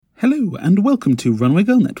Hello and welcome to Runway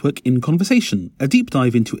Girl Network in Conversation, a deep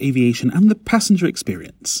dive into aviation and the passenger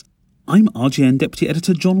experience. I'm RGN Deputy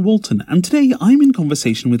Editor John Walton, and today I'm in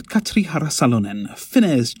conversation with Katri Harra-Salonen,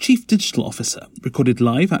 Finnair's Chief Digital Officer, recorded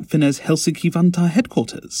live at Finnair's Helsinki-Vantaa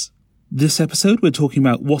headquarters. This episode we're talking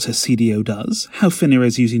about what a CDO does, how Finnair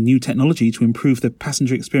is using new technology to improve the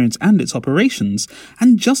passenger experience and its operations,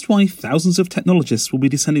 and just why thousands of technologists will be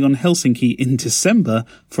descending on Helsinki in December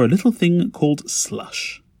for a little thing called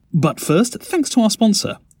slush. But first, thanks to our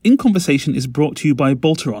sponsor. In Conversation is brought to you by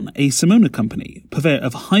Bolteron, a Simona company, purveyor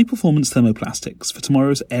of high-performance thermoplastics for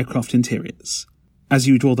tomorrow's aircraft interiors. As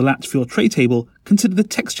you draw the latch for your tray table, consider the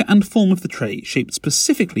texture and form of the tray shaped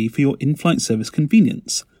specifically for your in-flight service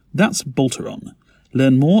convenience. That's Bolteron.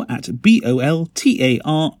 Learn more at boltaron.com.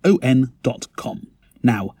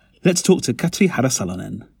 Now, let's talk to Katri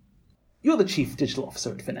Harra-Salonen. You're the Chief Digital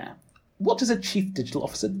Officer at Finnair. What does a Chief Digital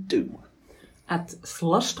Officer do? At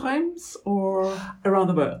slush times or around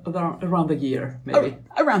the year, maybe?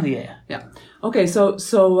 Around the year. Yeah. Okay, so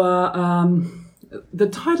the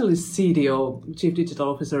title is CDO, Chief Digital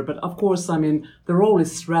Officer, but of course, the role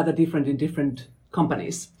is rather different in different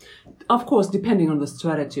companies. Of course, depending on the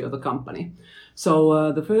strategy of the company.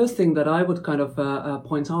 So the first thing that I would kind of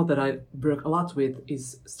point out that I work a lot with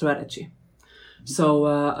is strategy. So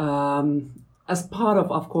as part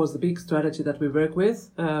of course, the big strategy that we work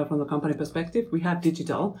with from the company perspective, we have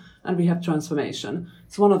digital and we have transformation.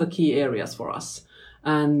 It's one of the key areas for us.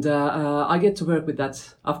 And I get to work with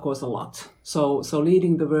that, of course, a lot. So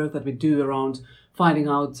leading the work that we do around finding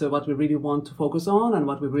out what we really want to focus on and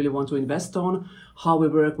what we really want to invest on, how we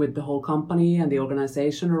work with the whole company and the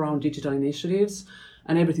organization around digital initiatives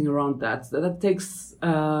and everything around that. That takes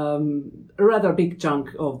a rather big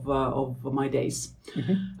chunk of my days.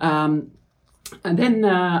 Mm-hmm. And then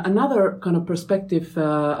another kind of perspective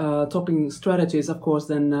topping strategy is, of course,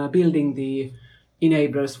 then building the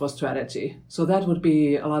enablers for strategy. So that would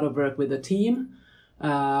be a lot of work with the team,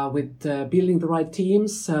 with building the right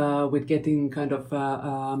teams, with getting kind of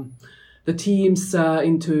the teams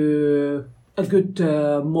into a good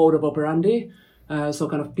mode of operandi. So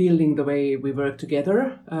kind of building the way we work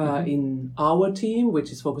together in our team,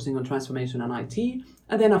 which is focusing on transformation and IT,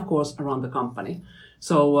 and then, of course, around the company.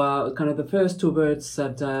 So kind of the first two words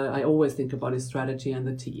that I always think about is strategy and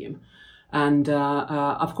the team. And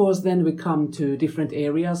of course, then we come to different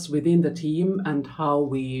areas within the team and how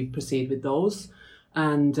we proceed with those.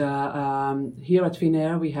 And here at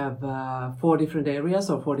Finnair, we have 4 different areas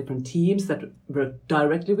or 4 different teams that work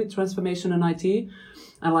directly with transformation and IT.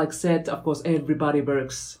 And like I said, of course, everybody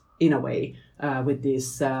works in a way with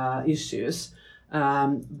these issues.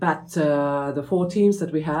 But the 4 teams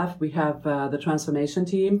that we have the transformation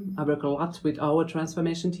team. I work a lot with our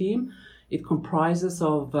transformation team. It comprises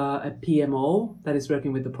of a PMO that is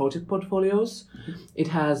working with the project portfolios. Mm-hmm. It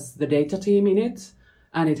has the data team in it,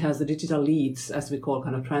 and it has the digital leads, as we call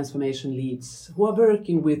kind of transformation leads, who are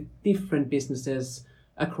working with different businesses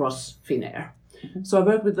across Finnair. Mm-hmm. So I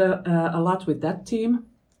work with a lot with that team.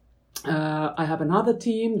 I have another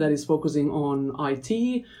team that is focusing on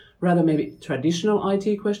IT, rather maybe traditional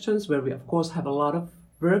IT questions, where we, of course, have a lot of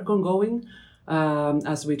work ongoing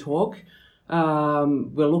as we talk.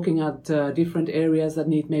 We're looking at different areas that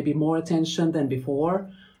need maybe more attention than before.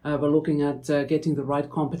 We're looking at getting the right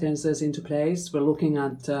competences into place. We're looking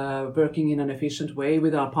at working in an efficient way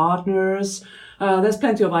with our partners. There's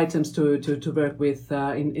plenty of items to work with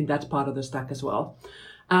in that part of the stack as well.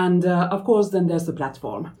 And of course, then there's the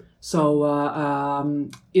platform. So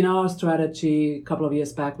in our strategy, a couple of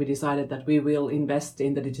years back, we decided that we will invest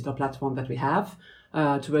in the digital platform that we have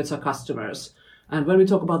towards our customers. And when we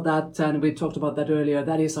talk about that, and we talked about that earlier,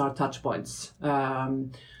 that is our touch points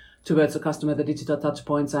towards the customer, the digital touch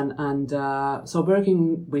points. And so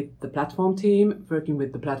working with the platform team, working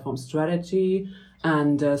with the platform strategy,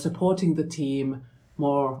 and supporting the team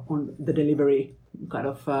more on the delivery kind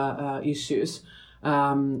of issues.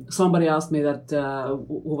 Somebody asked me that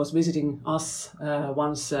who was visiting us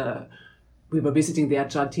once we were visiting the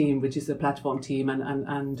Agile team, which is the platform team,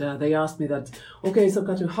 and they asked me that, okay, so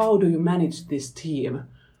Katri, how do you manage this team?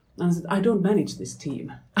 And I said, I don't manage this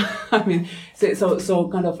team. I mean, so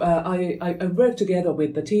kind of I work together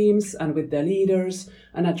with the teams and with their leaders,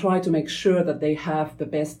 and I try to make sure that they have the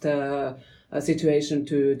best situation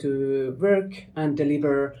to work and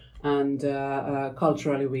deliver. And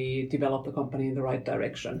culturally, we develop the company in the right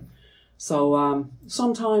direction. So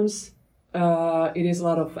sometimes it is a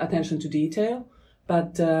lot of attention to detail,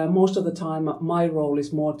 but most of the time, my role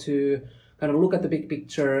is more to kind of look at the big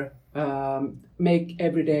picture, make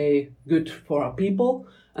every day good for our people,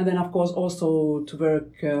 and then, of course, also to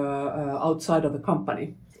work outside of the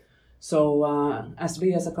company. So as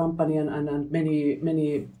we as a company and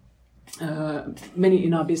many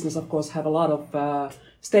in our business, of course, have a lot of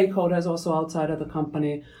stakeholders also outside of the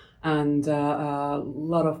company, and a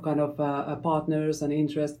lot of kind of partners and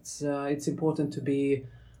interests. It's important to be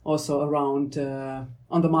also around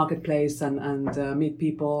on the marketplace and meet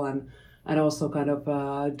people and also kind of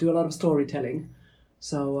do a lot of storytelling.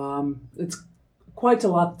 So it's quite a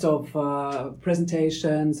lot of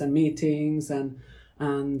presentations and meetings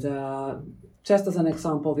and just as an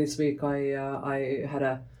example, this week I had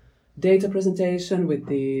a data presentation with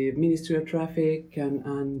the Ministry of Traffic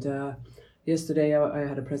and yesterday I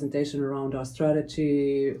had a presentation around our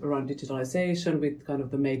strategy around digitalization with kind of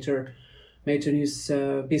the major news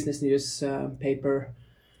business news paper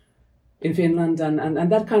in Finland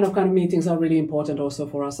and that kind of meetings are really important also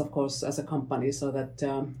for us, of course, as a company, so that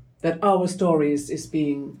our story is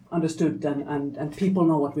being understood and people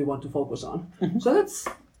know what we want to focus on. Mm-hmm. So that's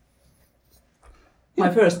my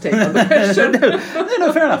first take on the question.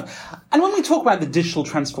 no, fair enough. And when we talk about the digital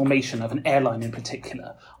transformation of an airline in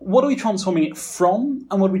particular, what are we transforming it from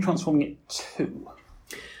and what are we transforming it to?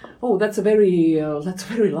 Oh, that's a very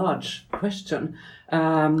large question.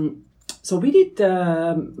 So we did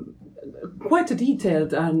quite a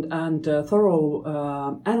detailed and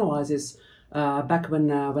thorough analysis back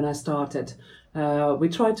when I started. We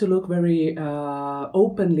tried to look very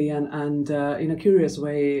openly and in a curious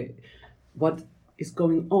way what is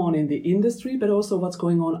going on in the industry, but also what's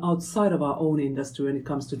going on outside of our own industry when it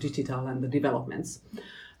comes to digital and the developments.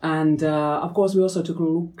 And of course, we also took a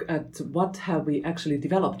look at what have we actually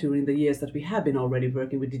developed during the years that we have been already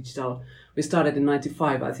working with digital. We started in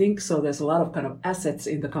 95, I think, so there's a lot of kind of assets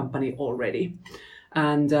in the company already.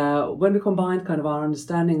 And when we combined kind of our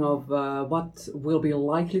understanding of what will be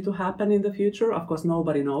likely to happen in the future, of course,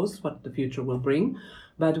 nobody knows what the future will bring,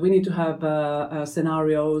 but we need to have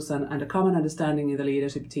scenarios and a common understanding in the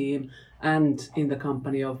leadership team and in the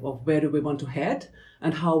company of where do we want to head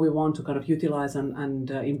and how we want to kind of utilize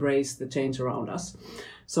and embrace the change around us.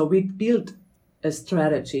 So we built a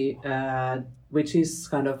strategy which is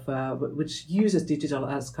kind of which uses digital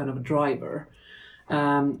as kind of a driver.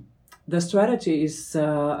 The strategy is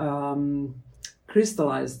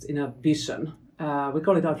crystallized in a vision. We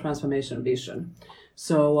call it our transformation vision.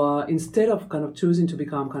 So instead of kind of choosing to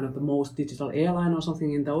become kind of the most digital airline or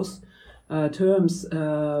something in those terms,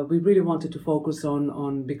 we really wanted to focus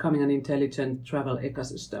on becoming an intelligent travel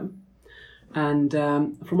ecosystem. And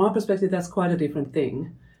from our perspective, that's quite a different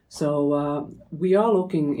thing. So we are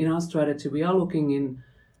looking in our strategy, we are looking in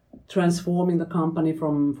transforming the company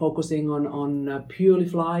from focusing on purely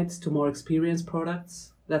flights to more experience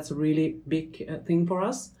products. That's a really big thing for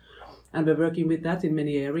us. And we're working with that in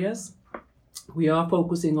many areas. We are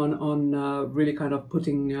focusing on really kind of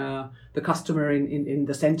putting the customer in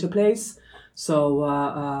the center place.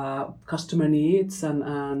 So customer needs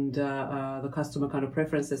and the customer kind of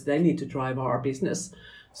preferences, they need to drive our business.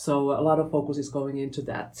 So a lot of focus is going into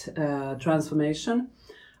that transformation.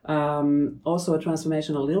 Also a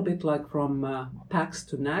transformation a little bit like from PAX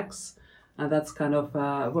to NAX. And that's kind of,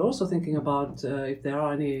 we're also thinking about if there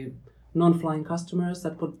are any non-flying customers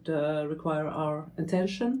that would require our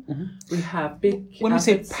attention. Mm-hmm. We have big When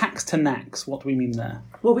assets. we say PAX to NAX, what do we mean there?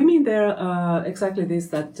 Well, we mean there exactly this,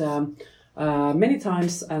 that many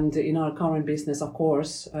times, and in our current business, of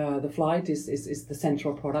course, the flight is the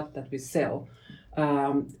central product that we sell.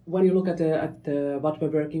 When you look at what we're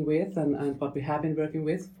working with and what we have been working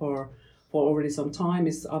with for already some time,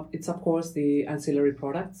 it's of course the ancillary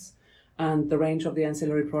products and the range of the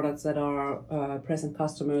ancillary products that our present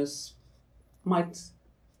customers might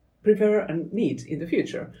prefer and need in the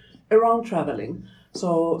future around traveling.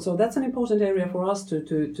 So that's an important area for us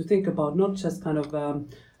to think about, not just kind of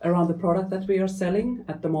around the product that we are selling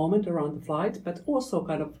at the moment around the flight, but also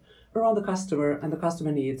kind of around the customer and the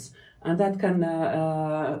customer needs. And that can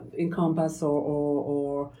encompass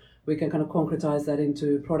or we can kind of concretize that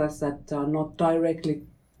into products that are not directly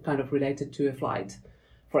kind of related to a flight,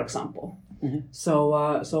 for example. Mm-hmm. So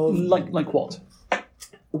like what?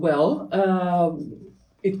 Well,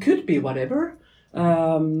 it could be whatever.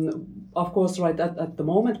 Of course, right at the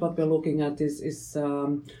moment, what we're looking at is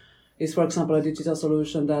for example a digital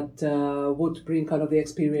solution that would bring kind of the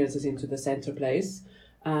experiences into the center place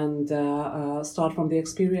and start from the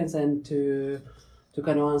experience end to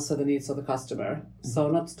kind of answer the needs of the customer. Mm-hmm. So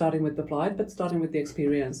not starting with the flight, but starting with the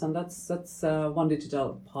experience, and that's one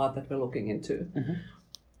digital part that we're looking into. Mm-hmm.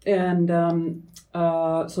 And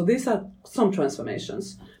so these are some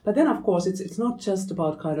transformations. But then, of course, it's not just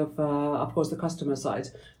about kind of course, the customer side.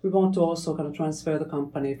 We want to also kind of transfer the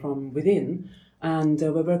company from within. And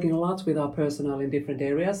we're working a lot with our personnel in different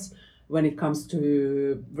areas. when it comes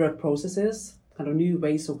to work processes, kind of new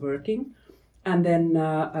ways of working, and then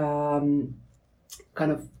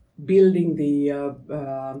kind of building the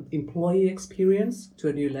employee experience to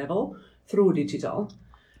a new level through digital.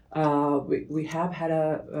 We have had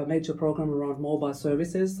a major program around mobile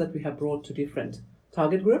services that we have brought to different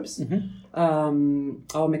target groups.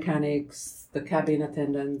 Our mechanics, the cabin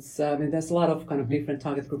attendants, there's a lot of kind of different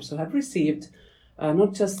target groups who have received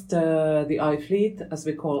not just the iFleet, as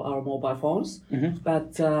we call our mobile phones,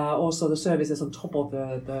 but also the services on top of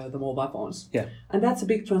the mobile phones. Yeah. And that's a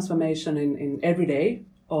big transformation in every day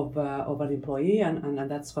of an employee,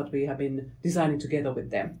 and that's what we have been designing together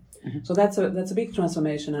with them. So that's a big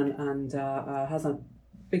transformation and has a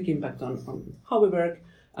big impact on how we work,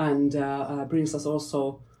 and brings us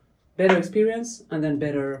also better experience and then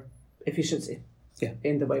better efficiency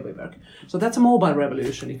in the way we work. So that's a mobile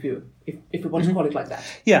revolution, if you want to call it like that.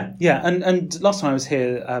 Yeah. And last time I was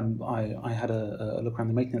here, I had a look around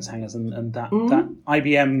the maintenance hangars, and that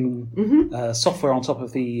IBM software on top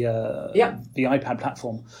of the iPad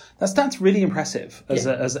platform. That's really impressive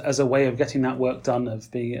as a way of getting that work done, of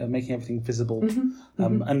making everything visible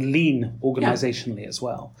and lean organisationally as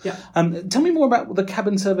well. Yeah. Tell me more about the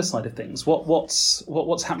cabin service side of things. What's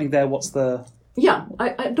happening there? What's the... Yeah,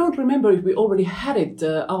 I don't remember if we already had it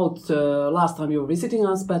out last time you were visiting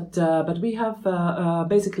us, but we have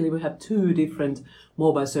basically we have two different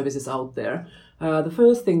mobile services out there. The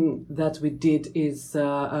first thing that we did is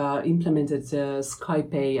implemented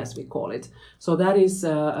SkyPay, as we call it. So that is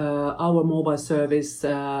our mobile service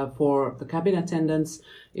for the cabin attendants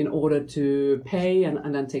in order to pay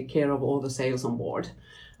and then take care of all the sales on board.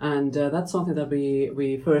 And that's something that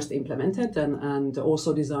we first implemented and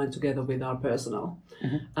also designed together with our personnel.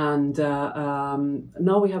 And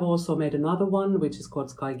now we have also made another one, which is called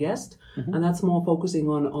Sky Guest. And that's more focusing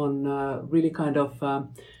on really kind of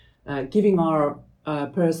giving our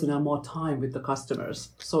personnel more time with the customers.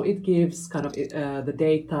 So it gives kind of the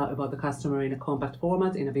data about the customer in a compact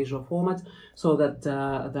format, in a visual format, so that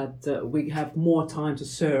we have more time to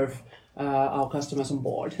serve our customers on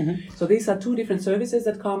board. So these are two different services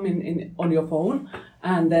that come in on your phone,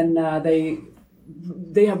 and then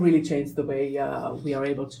they have really changed the way we are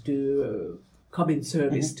able to do cabin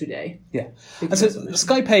service today. Yeah. And so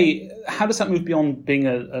SkyPay, how does that move beyond being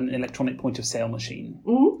an electronic point of sale machine?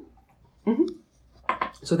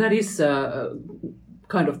 So that is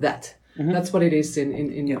kind of that. That's what it is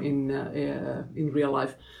in real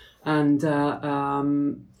life, and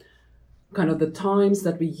kind of the times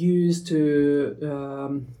that we use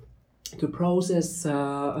to process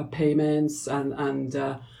payments and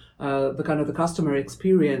the kind of the customer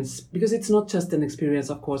experience, because it's not just an experience,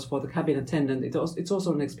 of course, for the cabin attendant. It's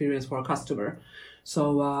also an experience for a customer.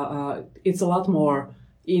 So it's a lot more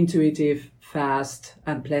intuitive, fast,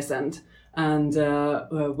 and pleasant. And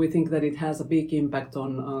we think that it has a big impact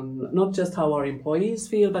on not just how our employees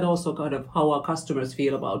feel, but also kind of how our customers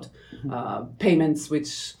feel about payments,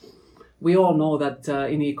 which we all know that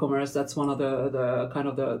in e-commerce, that's one of the kind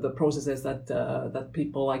of the processes that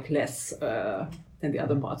people like less than the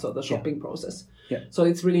other parts of the shopping process. Yeah. So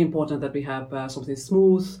it's really important that we have something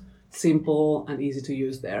smooth, simple, and easy to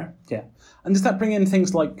use there. Yeah. And does that bring in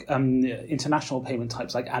things like international payment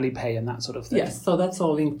types like Alipay and that sort of thing? Yes, so that's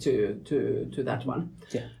all linked to that one.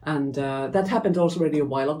 Yeah. And that happened already a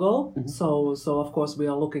while ago. So of course we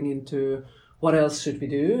are looking into what else should we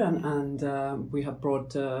do, and we have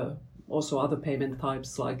brought also other payment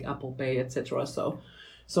types like Apple Pay, etc. So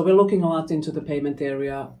we're looking a lot into the payment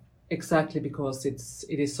area, exactly because it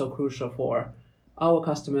is so crucial for our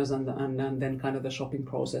customers and then kind of the shopping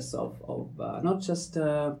process of not just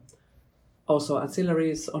also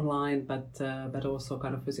ancillaries online, but also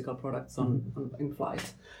kind of physical products in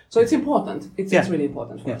flight. So it's important. It's really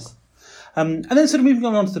important for us. And then sort of moving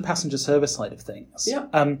on to the passenger service side of things. Yeah.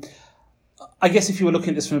 I guess if you were looking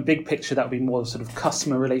at this from a big picture, that would be more sort of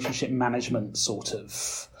customer relationship management sort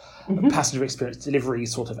of passenger experience delivery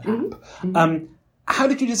sort of app. How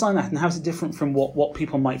did you design that, and how is it different from what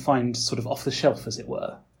people might find sort of off the shelf, as it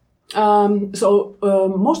were? So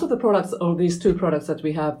most of the products, or these two products that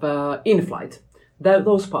we have in flight,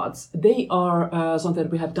 those parts, they are something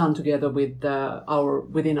that we have done together with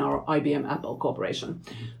within our IBM Apple cooperation.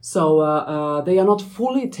 So they are not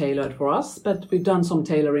fully tailored for us, but we've done some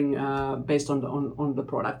tailoring based on the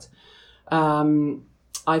product.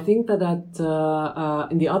 I think that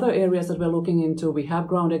in the other areas that we're looking into, we have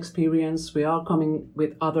ground experience. We are coming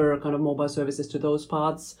with other kind of mobile services to those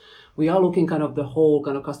parts. We are looking kind of the whole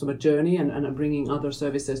kind of customer journey and bringing other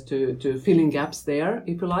services to fill in gaps there,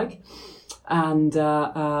 if you like. And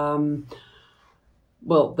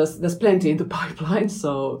well, there's plenty in the pipeline,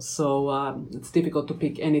 so it's difficult to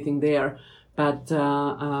pick anything there. But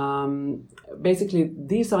basically,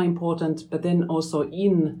 these are important. But then also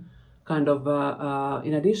in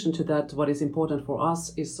addition to that, what is important for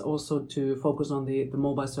us is also to focus on the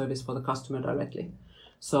mobile service for the customer directly.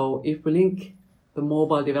 So if we link the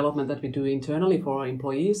mobile development that we do internally for our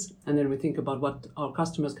employees, and then we think about what our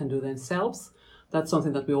customers can do themselves, that's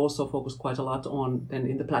something that we also focus quite a lot on then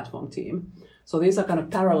in the platform team. So these are kind of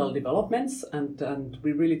parallel developments, and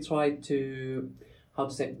we really try to,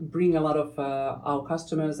 bring a lot of our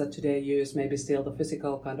customers that today use maybe still the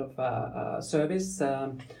physical kind of service.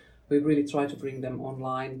 We really try to bring them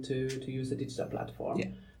online to use the digital platform. Yeah.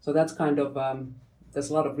 So that's kind of, there's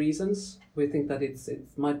a lot of reasons. We think that it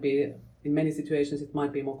might be, in many situations, it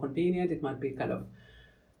might be more convenient. It might be kind of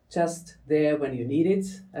just there when you need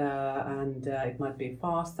it, and it might be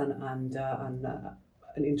fast and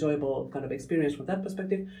an enjoyable kind of experience from that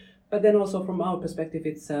perspective. But then also from our perspective,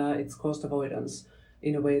 it's cost avoidance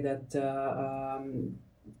in a way that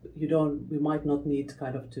we might not need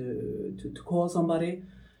kind of to call somebody.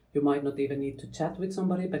 You might not even need to chat with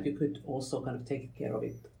somebody, but you could also kind of take care of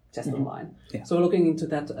it just online. Yeah. So we're looking into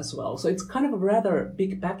that as well. So it's kind of a rather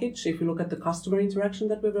big package if you look at the customer interaction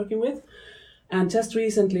that we're working with. And just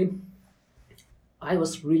recently, I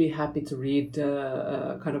was really happy to read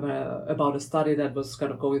about a study that was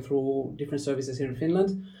kind of going through different services here in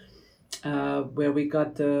Finland, where we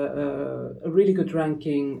got a really good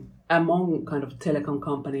ranking among kind of telecom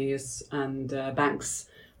companies and banks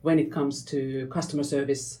when it comes to customer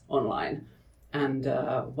service online and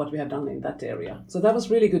what we have done in that area. So that was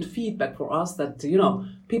really good feedback for us that,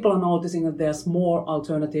 people are noticing that there's more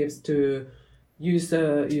alternatives to use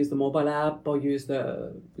the mobile app or use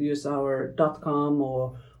our .com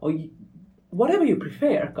or whatever you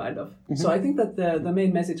prefer, kind of. Mm-hmm. So I think that the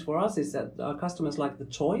main message for us is that our customers like the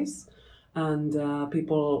choice, and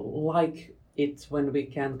people like it when we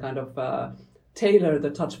can kind of tailor the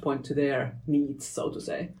touch point to their needs, so to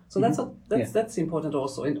say. So that's important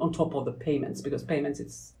also on top of the payments, because payments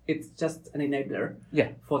it's just an enabler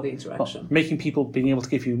for the interaction. Well, making people being able to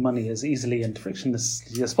give you money as easily and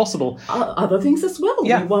frictionlessly as possible. Other things as well.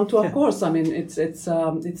 Yeah. We want to, of course. I mean,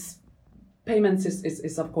 it's payments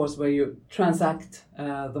is of course where you transact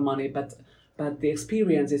the money, but the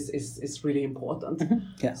experience is really important. Mm-hmm.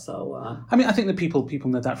 Yeah. So I mean, I think that people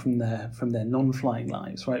know that from their non-flying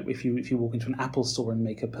lives, right? If you walk into an Apple store and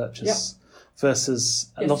make a purchase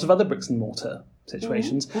versus a lot of other bricks and mortar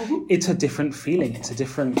situations, it's a different feeling. It's a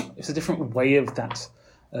different way of that.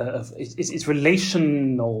 It's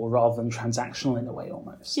relational rather than transactional in a way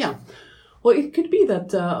almost. Yeah. Well, it could be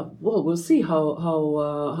that. We'll see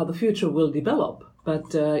how the future will develop.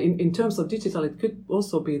 But in terms of digital, it could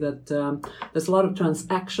also be that there's a lot of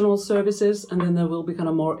transactional services, and then there will be kind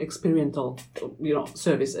of more experiential,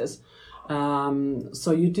 services.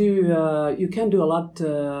 So you can do a lot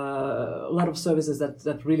of services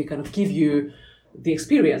that really kind of give you the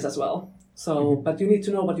experience as well. So, but you need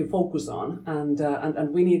to know what you focus on,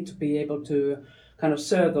 and we need to be able to kind of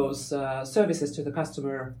serve those services to the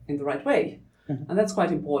customer in the right way, and that's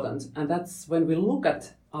quite important. And that's when we look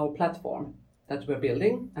at our platform that we're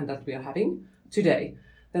building and that we are having today,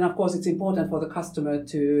 then of course it's important for the customer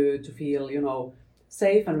to feel,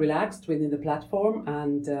 safe and relaxed within the platform,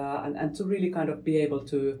 and to really kind of be able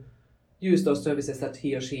to use those services that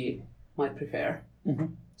he or she might prefer. Mm-hmm.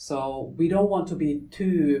 So we don't want to be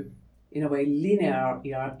too, in a way, linear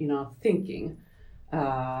in our thinking,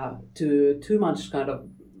 to too much kind of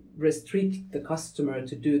restrict the customer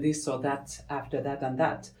to do this or that after that and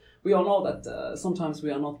that. We all know that sometimes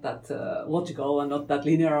we are not that logical and not that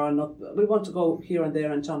linear, we want to go here and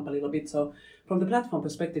there and jump a little bit. So from the platform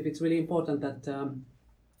perspective, it's really important that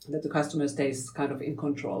the customer stays kind of in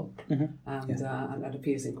control, and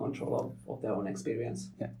feels in control of their own experience.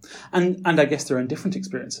 Yeah, and I guess there are different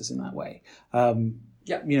experiences in that way.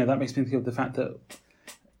 That makes me think of the fact that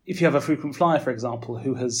if you have a frequent flyer, for example,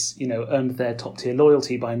 who has earned their top tier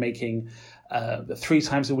loyalty by making 3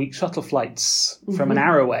 times a week shuttle flights from an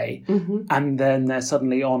hour away, and then they're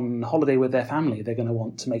suddenly on holiday with their family, they're going to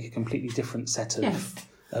want to make a completely different set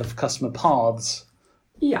of customer paths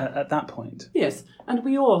at that point. Yes, and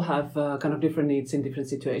we all have kind of different needs in different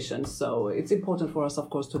situations, so it's important for us, of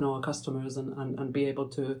course, to know our customers and be able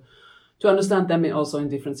to understand them also in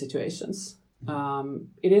different situations.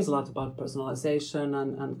 It is a lot about personalization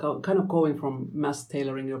and kind of going from mass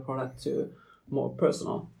tailoring your product to more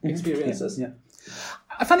personal experiences. Yeah.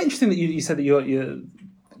 I find it interesting that you said that you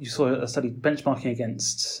saw a study benchmarking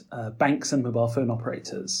against banks and mobile phone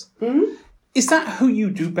operators. Mm-hmm. Is that who you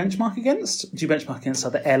do benchmark against? Do you benchmark against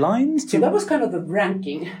other airlines? So that was kind of the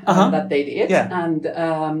ranking that they did. Yeah. And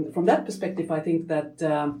from that perspective, I think that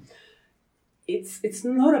it's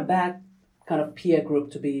not a bad kind of peer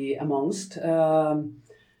group to be amongst when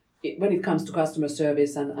it comes to customer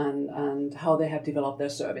service and how they have developed their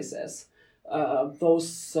services.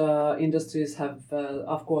 Those industries have,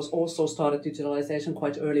 of course, also started digitalization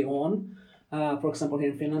quite early on. For example,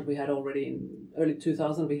 here in Finland, we had already in early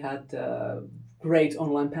 2000, we had great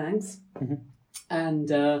online banks. Mm-hmm.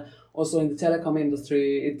 And also in the telecom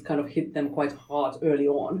industry, it kind of hit them quite hard early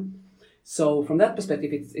on. So from that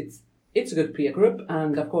perspective, it's a good peer group.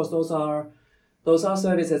 And of course, those are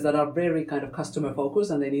services that are very kind of customer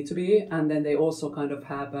focused, and they need to be. And then they also kind of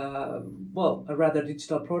have a rather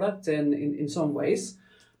digital product in some ways.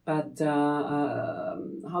 But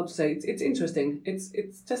how to say, it's interesting. It's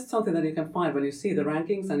just something that you can find when you see the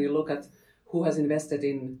rankings and you look at who has invested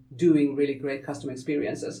in doing really great customer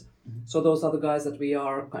experiences. Mm-hmm. So those are the guys that we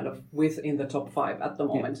are kind of with in the top 5 at the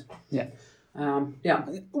moment. Yeah. Yeah.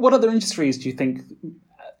 What other industries do you think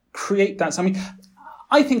create that? So, I mean,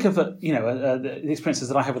 I think of the experiences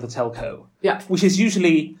that I have with a telco, which is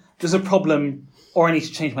usually there's a problem or I need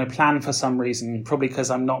to change my plan for some reason, probably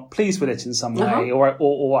because I'm not pleased with it in some way,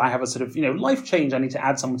 or I have a sort of life change. I need to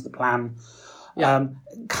add someone to the plan. Yeah.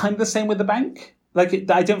 Kind of the same with the bank.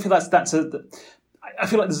 Like I don't feel that's a. I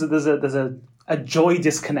feel like there's a joy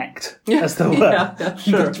disconnect, as the word,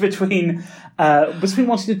 sure. between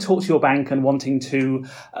wanting to talk to your bank and wanting to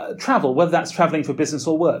travel, whether that's traveling for business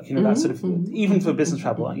or work. That sort of even for business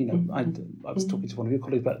travel. I was talking to one of your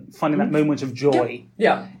colleagues about finding that moment of joy.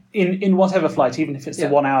 Yeah. In whatever flight, even if it's the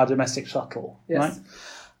 1 hour domestic shuttle, right?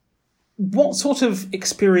 What sort of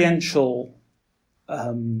experiential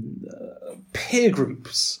peer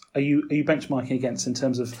groups are you benchmarking against in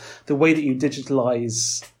terms of the way that you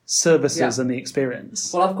digitalize services and the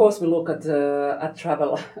experience? Well, of course, we look at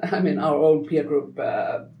travel. I mean, our own peer group.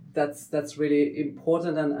 That's really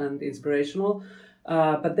important and inspirational.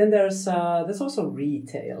 But then there's also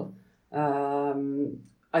retail.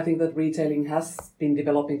 I think that retailing has been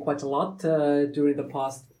developing quite a lot during the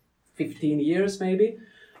past 15 years, maybe.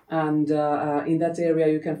 And in that area,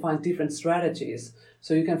 you can find different strategies.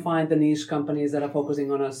 So you can find the niche companies that are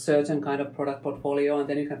focusing on a certain kind of product portfolio, and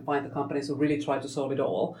then you can find the companies who really try to solve it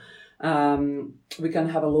all. We can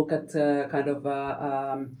have a look at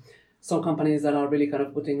some companies that are really kind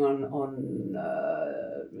of putting on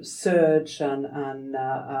search and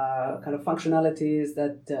kind of functionalities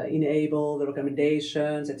that enable the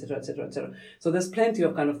recommendations, etc., etc., etc. So there's plenty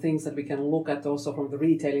of kind of things that we can look at also from the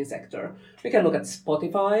retailing sector. We can look at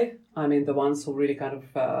Spotify. I mean, the ones who really kind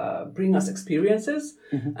of bring us experiences.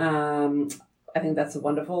 Mm-hmm. I think that's a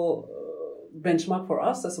wonderful benchmark for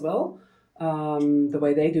us as well. The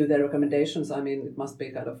way they do their recommendations, I mean, it must be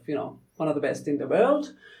kind of, one of the best in the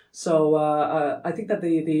world. So I think that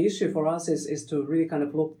the issue for us is to really kind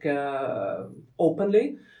of look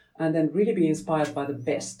openly and then really be inspired by the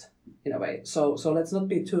best in a way. So let's not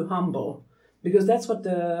be too humble, because that's what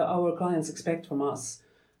our clients expect from us.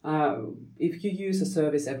 If you use a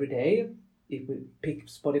service every day, if we pick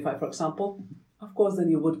Spotify, for example, of course, then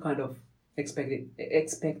you would kind of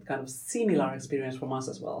expect kind of similar experience from us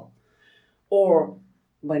as well. Or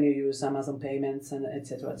when you use Amazon payments and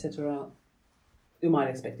etc., you might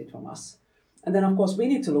expect it from us. And then, of course, we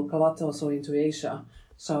need to look a lot also into Asia.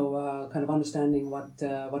 So kind of understanding what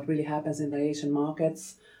really happens in the Asian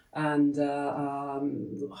markets and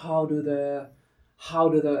how do the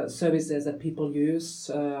services that people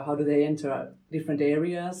use, how do they enter different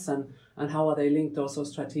areas and how are they linked also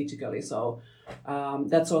strategically. So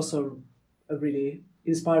that's also a really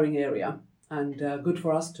inspiring area and good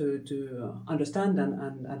for us to understand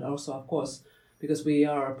and also, of course, because we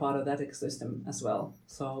are a part of that ecosystem as well.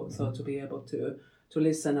 So to be able to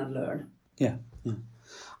listen and learn. Yeah.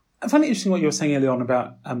 I find it interesting what you were saying earlier on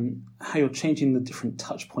about how you're changing the different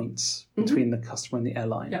touch points between the customer and the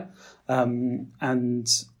airline. Yeah. I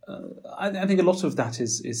think a lot of that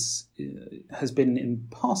has been in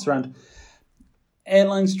past around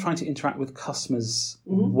airlines trying to interact with customers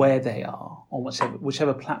where they are, on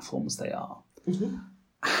whichever platforms they are. Mm-hmm.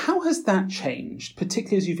 How has that changed,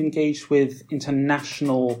 particularly as you've engaged with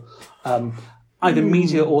international, either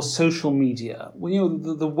media or social media?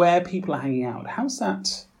 The where people are hanging out. How's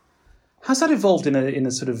that evolved in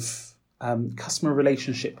a sort of customer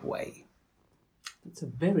relationship way? It's a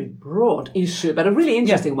very broad issue, but a really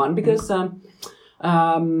interesting one, because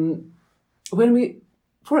when we,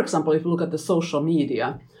 for example, if you look at the social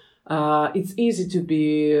media, it's easy to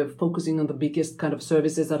be focusing on the biggest kind of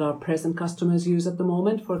services that our present customers use at the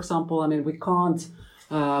moment. For example, I mean, we can't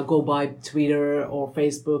go by Twitter or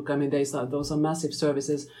Facebook. I mean, those are massive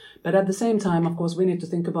services. But at the same time, of course, we need to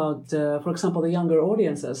think about, for example, the younger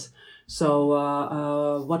audiences.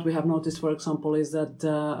 So what we have noticed, for example, is that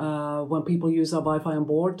when people use our Wi-Fi on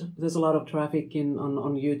board, there's a lot of traffic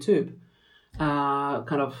on YouTube,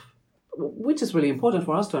 which is really important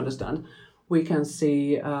for us to understand. We can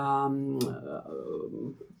see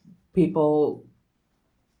people,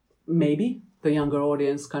 maybe the younger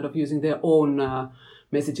audience, kind of using their own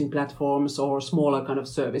messaging platforms or smaller kind of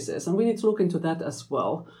services, and we need to look into that as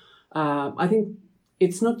well. I think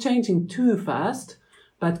it's not changing too fast,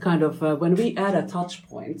 but kind of when we add a touch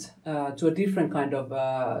point to a different kind of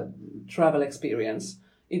travel experience,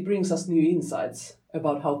 it brings us new insights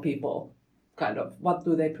about how people what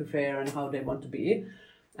do they prefer and how they want to be.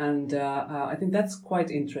 And I think that's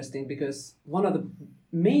quite interesting, because one of the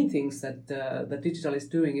main things that digital is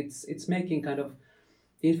doing, it's making kind of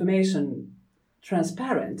the information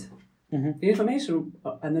transparent. Mm-hmm. The information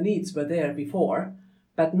and the needs were there before,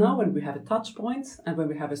 but now when we have a touch point and when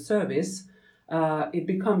we have a service, it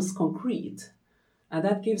becomes concrete, and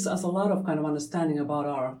that gives us a lot of kind of understanding about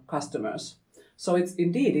our customers. So it's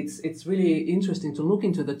really interesting to look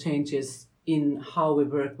into the changes in how we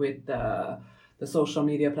work with the social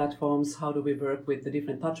media platforms, how do we work with the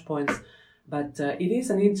different touch points. But it is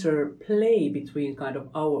an interplay between kind of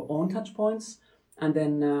our own touch points and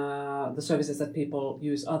then the services that people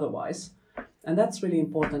use otherwise. And that's really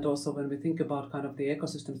important also when we think about kind of the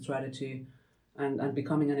ecosystem strategy and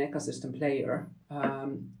becoming an ecosystem player.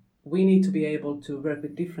 We need to be able to work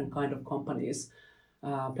with different kind of companies.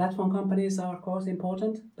 Platform companies are, of course,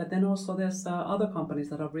 important, but then also there's other companies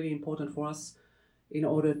that are really important for us in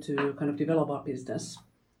order to kind of develop our business.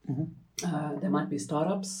 Mm-hmm. There might be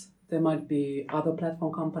startups, there might be other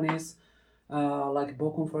platform companies, like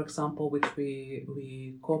Bokum, for example, which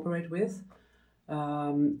we cooperate with.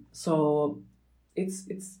 So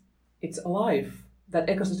it's alive. That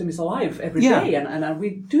ecosystem is alive every day, and we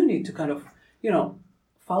do need to kind of,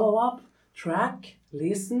 follow up, track,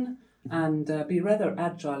 listen, and be rather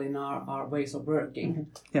agile in our ways of working.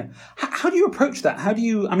 Mm-hmm. Yeah. How do you approach that?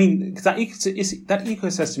 Because that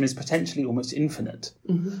ecosystem is potentially almost infinite,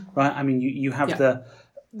 mm-hmm. right? I mean, you have the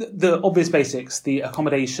obvious basics, the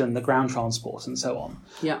accommodation, the ground transport, and so on.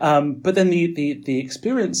 Yeah. But then the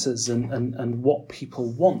experiences and what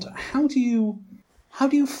people want. How do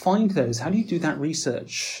you find those? How do you do that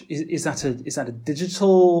research? Is that a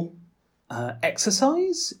digital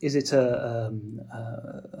exercise? Is it a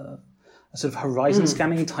sort of horizon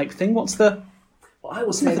scanning type thing? What's the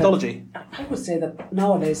methodology? I would say that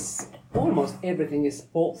nowadays almost everything is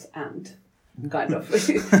both and. Kind of.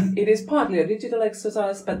 It is partly a digital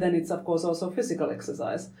exercise, but then it's of course also a physical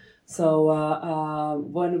exercise. So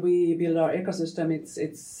when we build our ecosystem,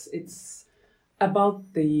 it's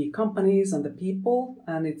about the companies and the people,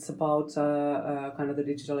 and it's about kind of the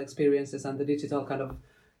digital experiences and the digital kind of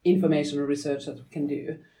information and research that we can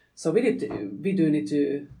do. So we do need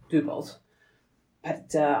to do both.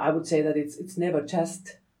 But I would say that it's never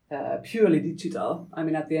just purely digital. I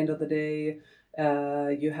mean, at the end of the day,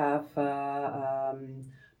 you have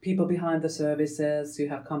people behind the services, you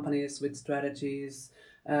have companies with strategies.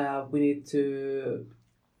 We need to,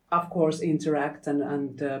 of course, interact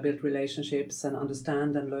and build relationships and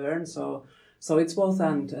understand and learn. So it's both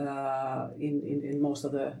and in most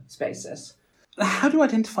of the spaces. How do you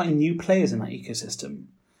identify new players in that ecosystem?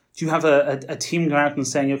 Do you have a team go out and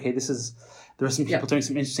saying, okay, there are some people doing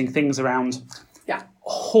some interesting things around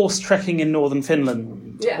horse trekking in northern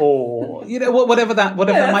Finland, or whatever that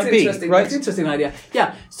might be, right? That's an interesting idea.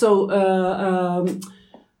 Yeah. So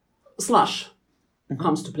Slush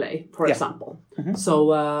comes to play, for example. Mm-hmm.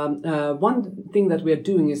 So one thing that we are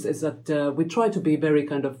doing is that we try to be very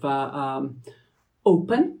kind of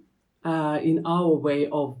open in our way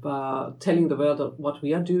of telling the world what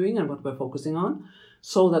we are doing and what we're focusing on,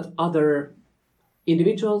 so that other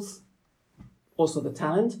individuals, also the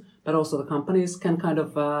talent, but also the companies can kind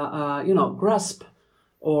of, grasp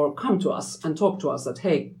or come to us and talk to us that,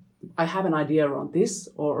 hey, I have an idea around this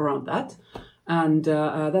or around that. And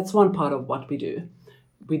that's one part of what we do.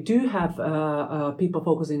 We do have people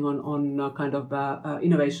focusing on kind of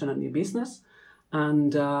innovation and new business.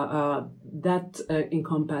 And that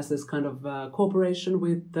encompasses kind of cooperation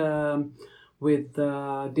with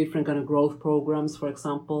different kind of growth programs, for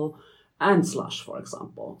example, and Slush, for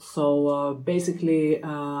example. So basically,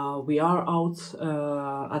 we are out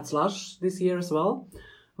at Slush this year as well.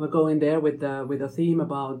 We're going there with a theme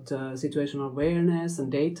about situational awareness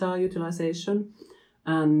and data utilization.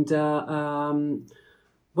 And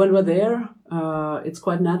when we're there, it's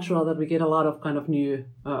quite natural that we get a lot of kind of new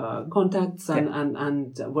contacts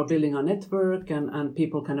and we're building our network and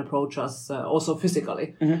people can approach us also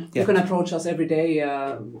physically. You can approach us every day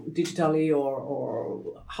digitally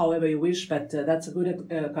or however you wish, but that's a good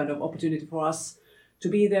kind of opportunity for us to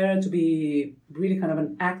be there, to be really kind of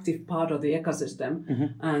an active part of the ecosystem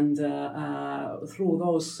and through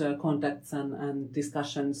those contacts and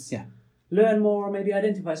discussions, learn more, maybe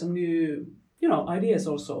identify some new ideas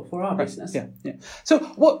also for our business. Yeah. So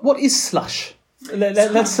what is Slush?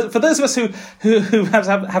 Let's for those of us who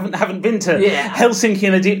haven't been to Helsinki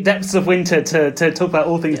in the deep depths of winter to talk about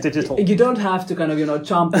all things digital. You don't have to kind of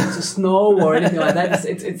jump into snow or anything like that.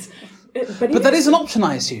 But that is an option,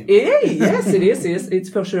 I assume. Yes, it is. It's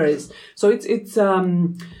for sure is. So it is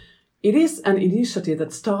an initiative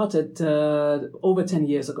that started over 10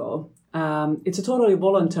 years ago. It's a totally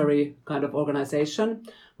voluntary kind of organization,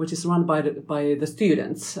 which is run by the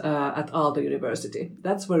students at Aalto University.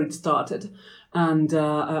 That's where it started. And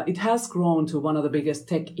it has grown to one of the biggest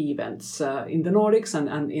tech events in the Nordics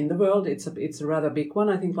and in the world. It's a rather big one.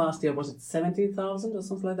 I think last year was it 17,000 or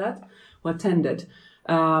something like that who attended.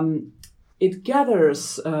 It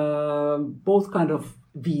gathers both kind of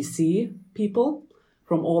VC people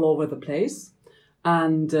from all over the place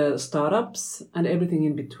and startups and everything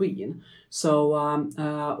in between. So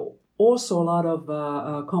also a lot of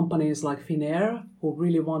companies like Finnair who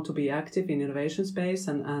really want to be active in innovation space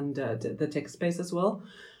and the tech space as well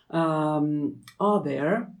are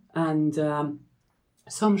there. And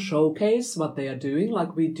some showcase what they are doing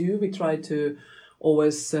like we do. We try to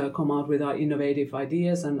always come out with our innovative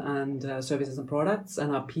ideas and services and products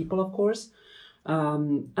and our people, of course.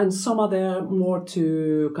 And some are there more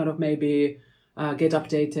to kind of maybe get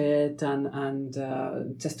updated and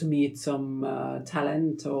just to meet some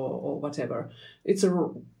talent or whatever. It's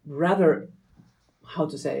a rather,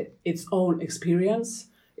 its own experience.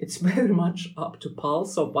 It's very much up to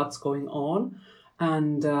pulse of what's going on.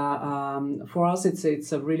 And for us,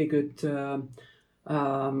 it's a really good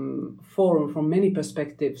forum from many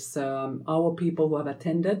perspectives. Our people who have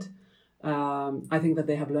attended, I think that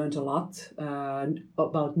they have learned a lot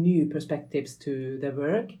about new perspectives to their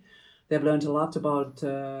work. They've learned a lot about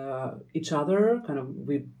each other. Kind of,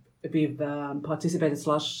 we've participated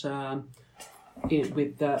Slush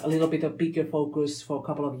with a little bit of bigger focus for a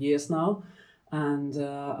couple of years now. And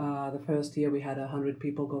the first year we had 100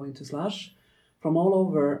 people going to Slush from all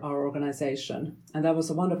over our organization. And that was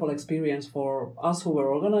a wonderful experience for us who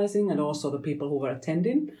were organizing and also the people who were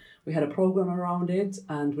attending. We had a program around it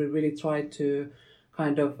and we really tried to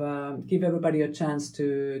kind of give everybody a chance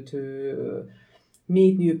to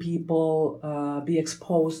meet new people, be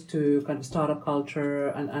exposed to kind of startup culture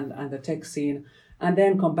and the tech scene, and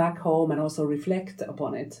then come back home and also reflect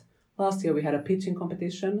upon it. Last year we had a pitching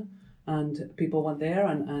competition and people went there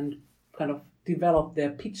and kind of developed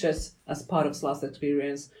their pitches as part of Slush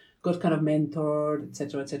experience, got kind of mentored,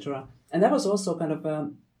 etc., etc. And that was also kind of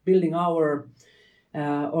building our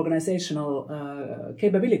organizational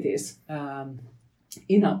capabilities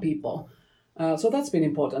in our people. So that's been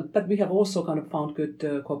important. But we have also kind of found good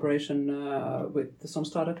cooperation with some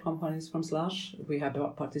startup companies from Slush. We have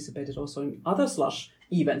participated also in other Slush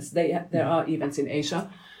events. There are events in Asia,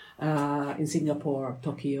 in Singapore,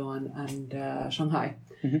 Tokyo, and Shanghai.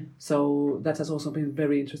 Mm-hmm. So that has also been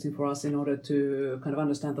very interesting for us in order to kind of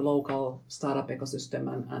understand the local startup ecosystem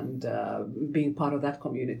and being part of that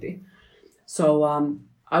community. So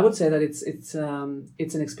I would say that it's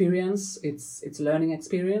an experience, it's a learning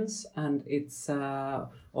experience, and it's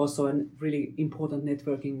also a really important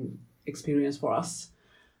networking experience for us.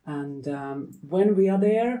 And when we are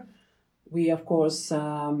there, we of course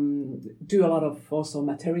do a lot of also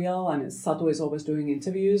material, and Satu is always doing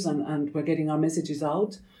interviews, and we're getting our messages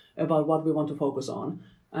out about what we want to focus on.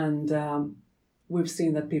 And we've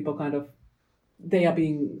seen that people kind of, they are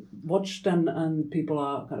being watched and people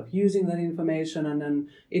are kind of using that information, and then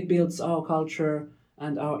it builds our culture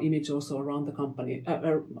and our image also around the company,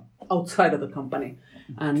 outside of the company.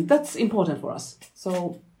 And that's important for us.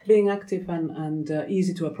 So being active and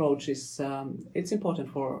easy to approach is it's important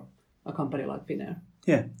for a company like Finnair.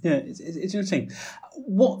 Yeah, it's interesting.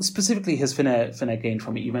 What specifically has Finnair gained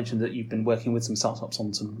from it? You mentioned that you've been working with some startups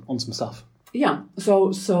on some stuff. Yeah,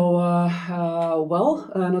 so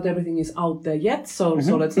not everything is out there yet, so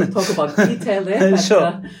let's not talk about detail there. But,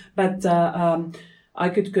 sure. But I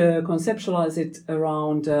could conceptualize it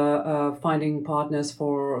around finding partners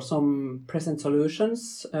for some present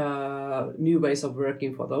solutions, new ways of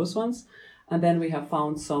working for those ones. And then we have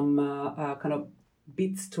found some kind of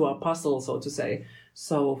bits to our puzzle, so to say,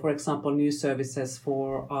 So, for example, new services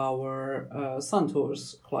for our Sun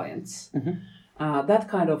Tours clients. That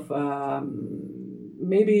kind of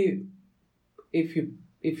maybe if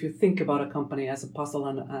you think about a company as a puzzle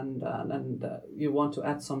and you want to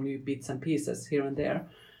add some new bits and pieces here and there,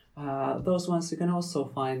 those ones you can also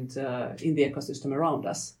find in the ecosystem around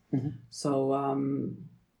us. So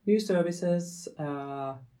new services,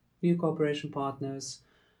 new cooperation partners,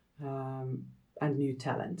 and new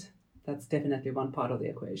talent. That's definitely one part of the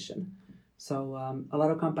equation. So a lot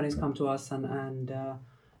of companies come to us and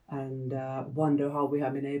wonder how we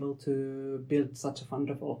have been able to build such a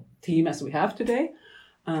wonderful team as we have today.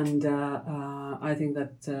 And I think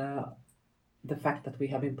that the fact that we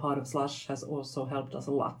have been part of Slush has also helped us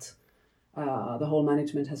a lot. The whole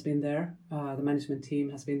management has been there. The management team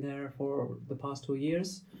has been there for the past 2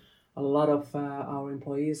 years. A lot of our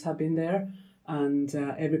employees have been there, and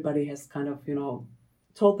everybody has kind of,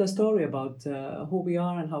 told their story about who we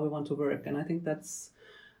are and how we want to work. And I think that's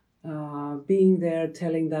being there,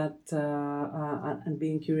 telling that, and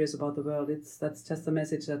being curious about the world. That's just a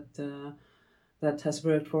message that has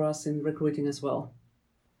worked for us in recruiting as well.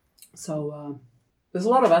 So there's a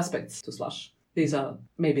lot of aspects to Slush. These are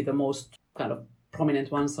maybe the most kind of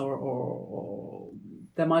prominent ones, or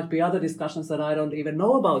there might be other discussions that I don't even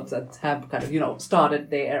know about that have kind of, started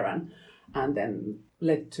there and then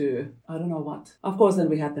led to, I don't know what. Of course, then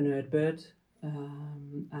we had the Nerd Bird,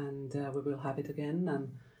 and we will have it again.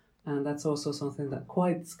 And that's also something that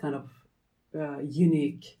quite kind of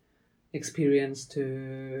unique experience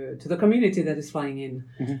to the community that is flying in.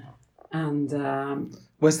 And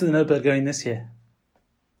where's the Nerd Bird going this year?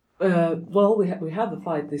 Well, we have the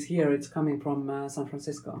flight this year. It's coming from San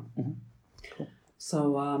Francisco. Cool.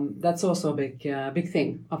 So that's also a big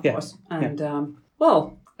thing, of course. And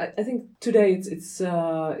well, I think today it's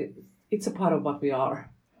a part of what we are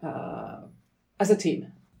as a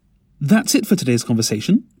team. That's it for today's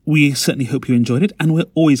conversation. We certainly hope you enjoyed it, and we're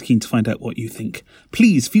always keen to find out what you think.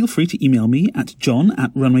 Please feel free to email me at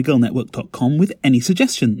john@runwaygirlnetwork.com with any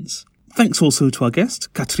suggestions. Thanks also to our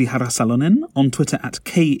guest, Katri Harra-Salonen, on Twitter at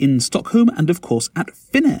 @KinStockholm, and of course at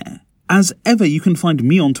Finnair. As ever, you can find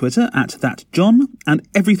me on Twitter at ThatJohn, and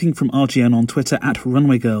everything from RGN on Twitter at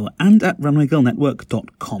RunwayGirl and at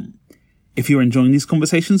runwaygirlnetwork.com. If you're enjoying these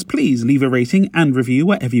conversations, please leave a rating and review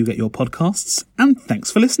wherever you get your podcasts, and thanks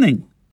for listening.